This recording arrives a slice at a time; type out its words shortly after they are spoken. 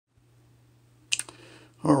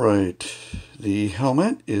All right, the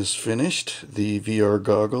helmet is finished. The VR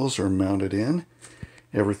goggles are mounted in.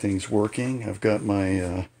 Everything's working. I've got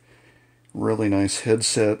my really nice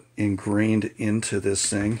headset ingrained into this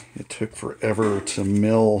thing. It took forever to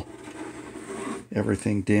mill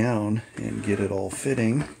everything down and get it all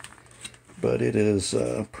fitting, but it is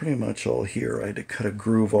pretty much all here. I had to cut a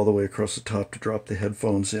groove all the way across the top to drop the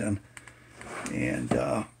headphones in,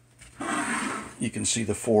 and you can see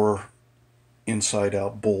the four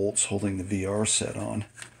inside-out bolts holding the VR set on,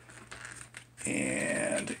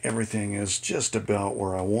 and everything is just about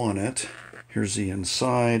where I want it. Here's the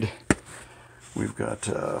inside. We've got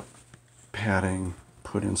padding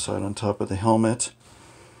put inside on top of the helmet.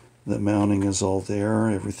 The mounting is all there.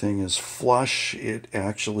 Everything is flush. It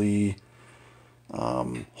actually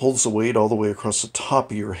holds the weight all the way across the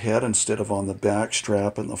top of your head instead of on the back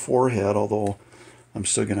strap and the forehead, although I'm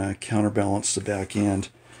still going to counterbalance the back end.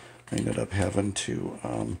 I ended up having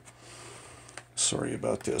to, sorry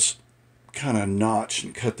about this, kind of notch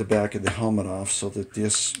and cut the back of the helmet off so that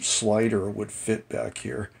this slider would fit back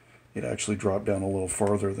here. It actually dropped down a little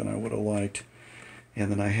farther than I would have liked. And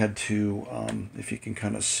then I had to, if you can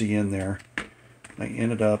kind of see in there, I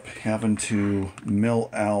ended up having to mill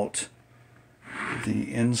out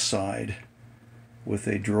the inside with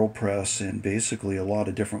a drill press and basically a lot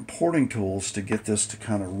of different porting tools to get this to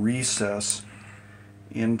kind of recess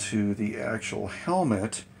into the actual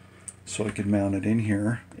helmet so I could mount it in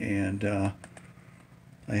here. And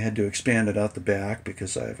I had to expand it out the back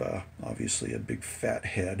because I have obviously a big fat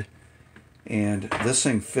head. And this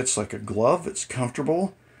thing fits like a glove. It's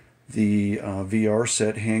comfortable. The VR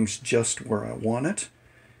set hangs just where I want it.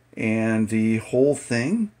 And the whole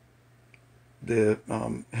thing, the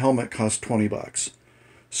helmet cost 20 bucks.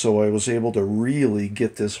 So I was able to really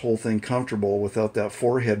get this whole thing comfortable without that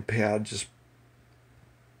forehead pad just,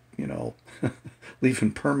 you know,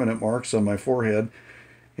 leaving permanent marks on my forehead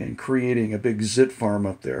and creating a big zit farm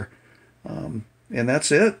up there. And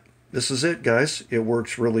that's it. This is it, guys. It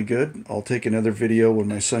works really good. I'll take another video when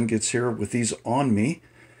my son gets here with these on me,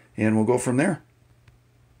 and we'll go from there.